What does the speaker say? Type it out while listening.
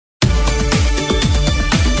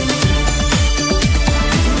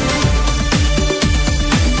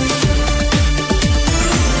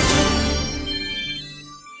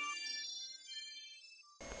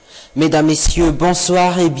Mesdames, Messieurs,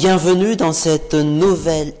 bonsoir et bienvenue dans cette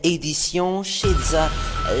nouvelle édition. Shedza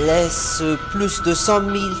laisse plus de 100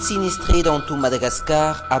 000 sinistrés dans tout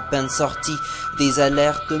Madagascar. À peine sorti des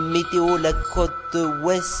alertes météo, la côte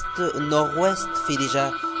ouest-nord-ouest fait déjà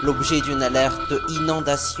l'objet d'une alerte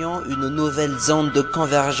inondation. Une nouvelle zone de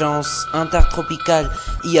convergence intertropicale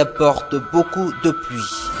y apporte beaucoup de pluie.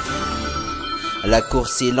 La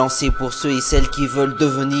course est lancée pour ceux et celles qui veulent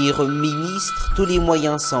devenir ministres. Tous les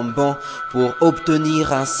moyens sont bons pour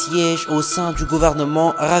obtenir un siège au sein du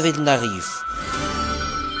gouvernement Ravelnarif.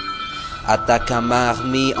 Attaque à main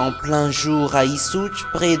armée en plein jour à Issouch.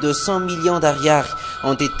 Près de 100 millions d'ariars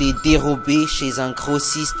ont été dérobés chez un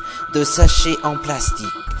grossiste de sachets en plastique.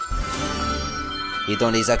 Et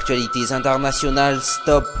dans les actualités internationales,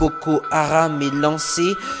 Stop Boko Haram est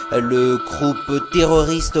lancé. Le groupe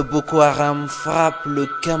terroriste Boko Haram frappe le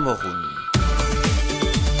Cameroun.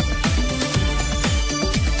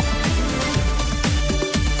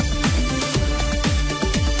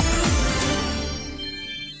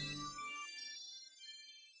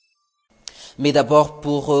 Mais d'abord,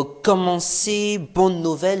 pour commencer, bonne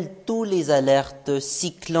nouvelle, tous les alertes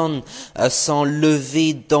cyclones sont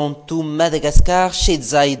levées dans tout Madagascar.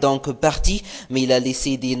 Shedza est donc parti, mais il a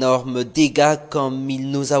laissé d'énormes dégâts comme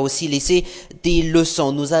il nous a aussi laissé des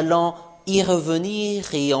leçons. Nous allons y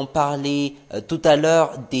revenir et en parler tout à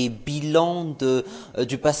l'heure des bilans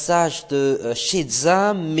du passage de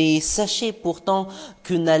Shedza, mais sachez pourtant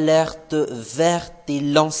qu'une alerte verte est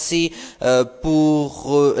lancée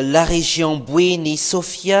pour la région Bouéni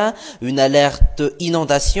Sofia, une alerte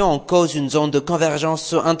inondation en cause une zone de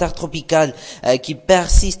convergence intertropicale qui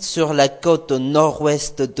persiste sur la côte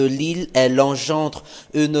nord-ouest de l'île. Elle engendre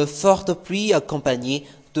une forte pluie accompagnée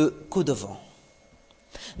de coups de vent.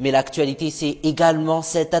 Mais l'actualité, c'est également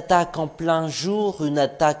cette attaque en plein jour, une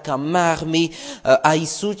attaque à main armée à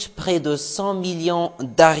Issouch. Près de 100 millions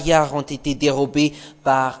d'ariars ont été dérobés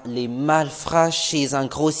par les malfrats chez un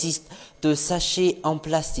grossiste de sachets en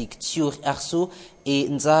plastique, Tiur Arso et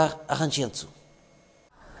Nzar Ranjiansu.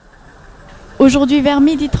 Aujourd'hui vers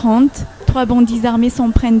 12h30, 3 bandits armés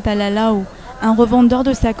s'en prennent à Lalao, un revendeur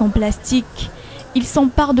de sacs en plastique. Ils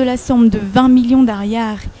s'emparent de la somme de 20 millions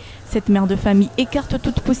d'ariars. Cette mère de famille écarte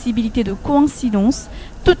toute possibilité de coïncidence.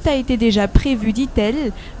 Tout a été déjà prévu,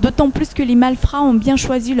 dit-elle, d'autant plus que les malfrats ont bien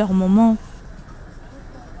choisi leur moment.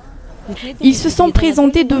 Ils se sont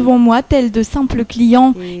présentés devant moi tels de simples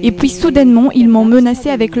clients, et puis soudainement ils m'ont menacé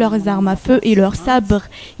avec leurs armes à feu et leurs sabres.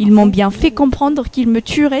 Ils m'ont bien fait comprendre qu'ils me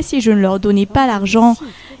tueraient si je ne leur donnais pas l'argent.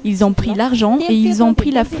 Ils ont pris l'argent et ils ont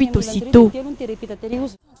pris la fuite aussitôt.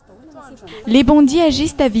 Les bandits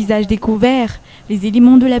agissent à visage découvert. Les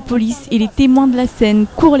éléments de la police et les témoins de la scène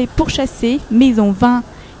courent les pourchasser, mais en vain.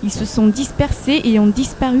 Ils se sont dispersés et ont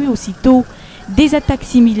disparu aussitôt. Des attaques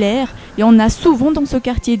similaires, il y en a souvent dans ce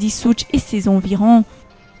quartier d'Issouch et ses environs.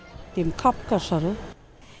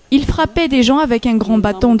 Ils frappaient des gens avec un grand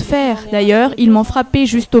bâton de fer. D'ailleurs, ils m'ont frappé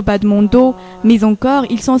juste au bas de mon dos. Mais encore,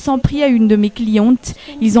 ils s'en sont pris à une de mes clientes.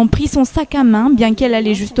 Ils ont pris son sac à main, bien qu'elle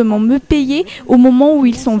allait justement me payer au moment où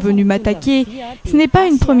ils sont venus m'attaquer. Ce n'est pas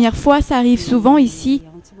une première fois, ça arrive souvent ici.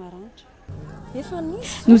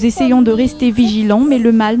 Nous essayons de rester vigilants, mais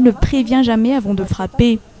le mal ne prévient jamais avant de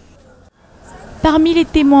frapper. Parmi les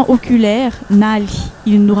témoins oculaires, Nali,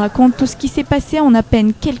 il nous raconte tout ce qui s'est passé en à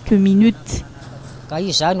peine quelques minutes.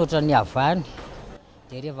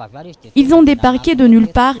 Ils ont débarqué de nulle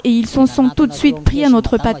part et ils se sont tout de suite pris à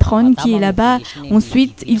notre patronne qui est là-bas.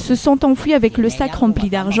 Ensuite, ils se sont enfuis avec le sac rempli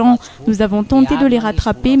d'argent. Nous avons tenté de les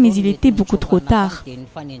rattraper, mais il était beaucoup trop tard.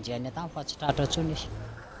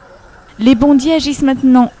 Les bandits agissent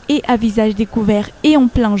maintenant et à visage découvert et en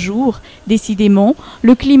plein jour. Décidément,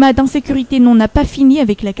 le climat d'insécurité n'en a pas fini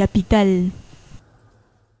avec la capitale.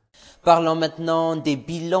 Parlons maintenant des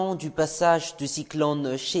bilans du passage du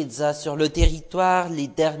cyclone Shedza sur le territoire. Les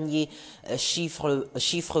derniers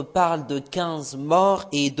chiffres parlent de 15 morts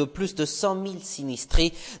et de plus de 100 000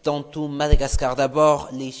 sinistrés dans tout Madagascar. D'abord,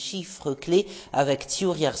 les chiffres clés avec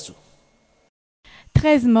Tiur Arso.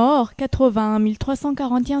 13 morts, 81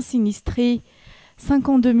 341 sinistrés,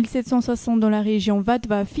 52 760 dans la région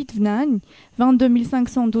Vatva-Fitvnan, 22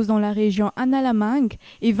 512 dans la région Analamang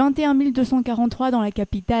et 21 243 dans la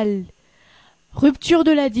capitale. Rupture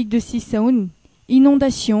de la digue de Sisaun,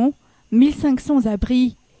 inondation, 1500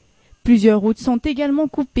 abris. Plusieurs routes sont également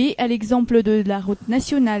coupées, à l'exemple de la route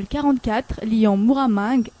nationale 44 liant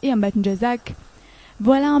Muramang et Ambatnjazak.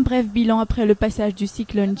 Voilà un bref bilan après le passage du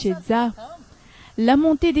cyclone Shedza. La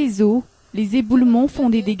montée des eaux, les éboulements font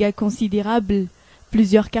des dégâts considérables.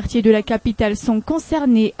 Plusieurs quartiers de la capitale sont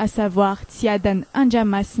concernés, à savoir Tsiadan,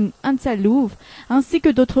 Anjamasen, Ansalouv, ainsi que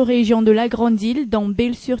d'autres régions de la Grande Île, dont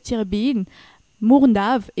Bel-sur-Tirbin,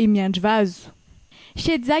 Mournav et Mianjvaz.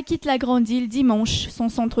 Shedza quitte la Grande Île dimanche. Son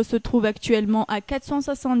centre se trouve actuellement à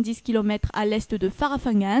 470 km à l'est de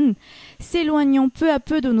Farafangan, s'éloignant peu à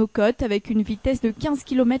peu de nos côtes avec une vitesse de 15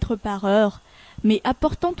 km par heure, mais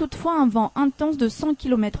apportant toutefois un vent intense de 100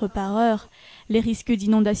 km par heure. Les risques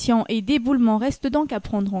d'inondation et d'éboulement restent donc à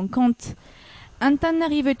prendre en compte.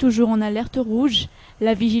 Antananarive est toujours en alerte rouge.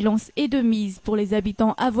 La vigilance est de mise pour les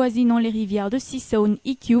habitants avoisinant les rivières de Sisson,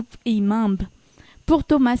 Ikyup et Imambe. Pour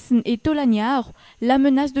Thomasen et Tolaniar, la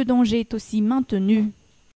menace de danger est aussi maintenue.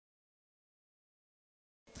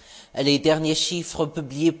 Les derniers chiffres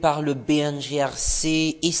publiés par le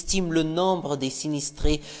BNGRC estiment le nombre des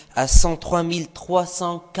sinistrés à 103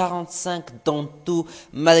 345 dans tout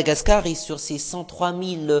Madagascar, et sur ces 103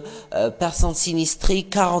 000 personnes sinistrées,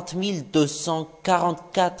 40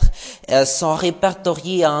 244 sont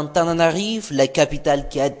répertoriées à Antananarive, la capitale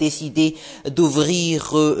qui a décidé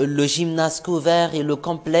d'ouvrir le gymnase couvert et le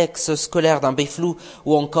complexe scolaire d'Ambeflou,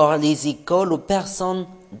 ou encore les écoles aux personnes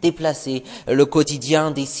déplacés. Le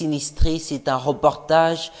quotidien des sinistrés, c'est un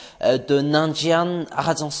reportage de Nanjian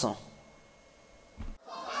Razanson.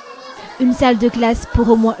 Une salle de classe pour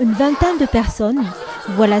au moins une vingtaine de personnes.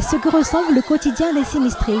 Voilà ce que ressemble le quotidien des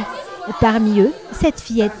sinistrés. Parmi eux, cette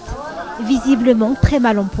fillette, visiblement très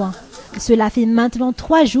mal en point. Cela fait maintenant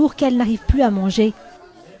 3 jours qu'elle n'arrive plus à manger.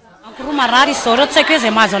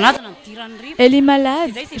 Elle est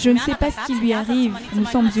malade, je ne sais pas ce qui lui arrive. Nous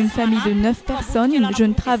sommes une famille de 9 personnes, je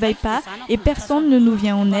ne travaille pas et personne ne nous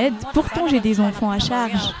vient en aide. Pourtant, j'ai des enfants à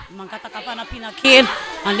charge.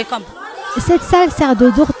 Cette salle sert de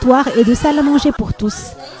dortoir et de salle à manger pour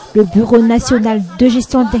tous. Le Bureau national de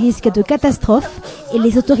gestion des risques de catastrophe et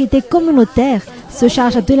les autorités communautaires se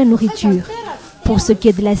chargent de la nourriture. Pour ce qui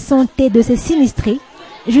est de la santé de ces sinistrés,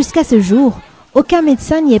 jusqu'à ce jour, aucun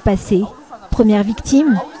médecin n'y est passé. Première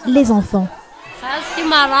victime, les enfants.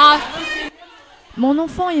 Mon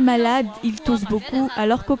enfant est malade, il tousse beaucoup,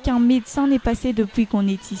 alors qu'aucun médecin n'est passé depuis qu'on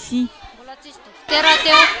est ici.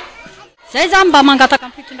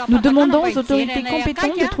 Nous demandons aux autorités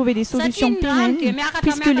compétentes de trouver des solutions pérennes,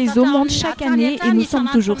 puisque les eaux montent chaque année et nous sommes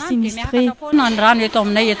toujours sinistrés.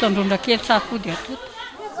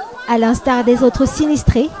 À l'instar des autres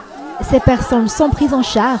sinistrés, ces personnes sont prises en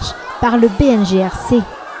charge par le BNGRC.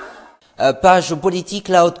 Page politique,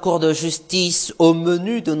 la Haute Cour de justice au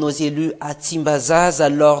menu de nos élus à Tsimbazaz, à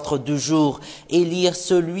l'ordre du jour. Élire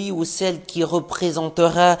celui ou celle qui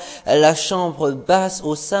représentera la chambre basse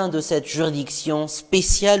au sein de cette juridiction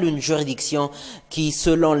spéciale, une juridiction qui,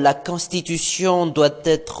 selon la Constitution, doit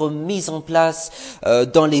être mise en place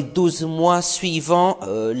dans les 12 mois suivant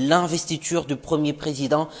l'investiture du premier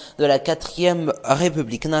président de la 4e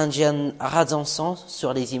République. Nanjian Razanson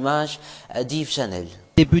sur les images d'Yves Chanel.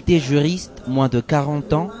 Député juriste, moins de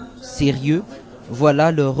 40 ans, sérieux,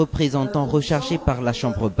 voilà le représentant recherché par la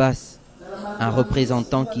Chambre basse. Un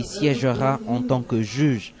représentant qui siégera en tant que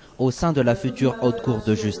juge au sein de la future Haute Cour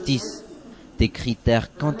de justice. Des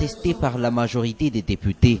critères contestés par la majorité des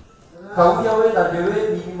députés.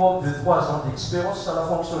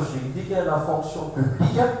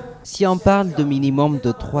 Si on parle de minimum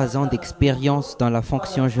de 3 ans d'expérience dans la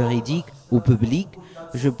fonction juridique ou publique,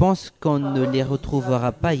 je pense qu'on ne les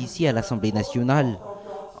retrouvera pas ici à l'Assemblée nationale.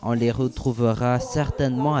 On les retrouvera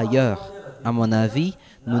certainement ailleurs. À mon avis,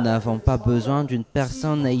 nous n'avons pas besoin d'une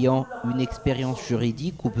personne ayant une expérience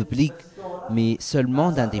juridique ou publique, mais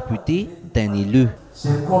seulement d'un député, d'un élu.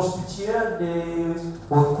 C'est constitutionnel des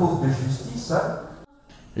hautes cours de justice.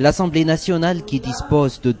 L'Assemblée nationale, qui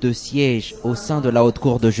dispose de 2 sièges au sein de la Haute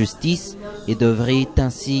Cour de justice, et devrait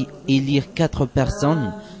ainsi élire 4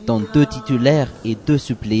 personnes, dont 2 titulaires et 2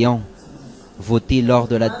 suppléants. Votée lors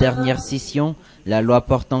de la dernière session, la loi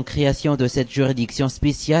portant création de cette juridiction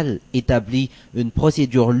spéciale établit une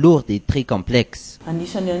procédure lourde et très complexe.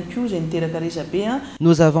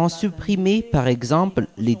 Nous avons supprimé, par exemple,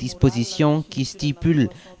 les dispositions qui stipulent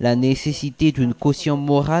la nécessité d'une caution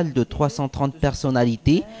morale de 330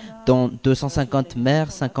 personnalités, dont 250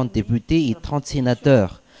 maires, 50 députés et 30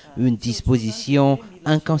 sénateurs. Une disposition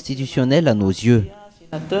inconstitutionnelle à nos yeux.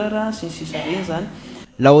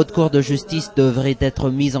 La Haute Cour de justice devrait être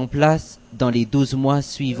mise en place dans les 12 mois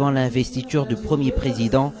suivant l'investiture du premier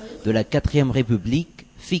président de la 4e République,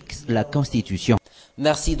 fixe la Constitution.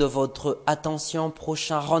 Merci de votre attention.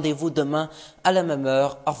 Prochain rendez-vous demain à la même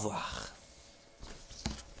heure. Au revoir.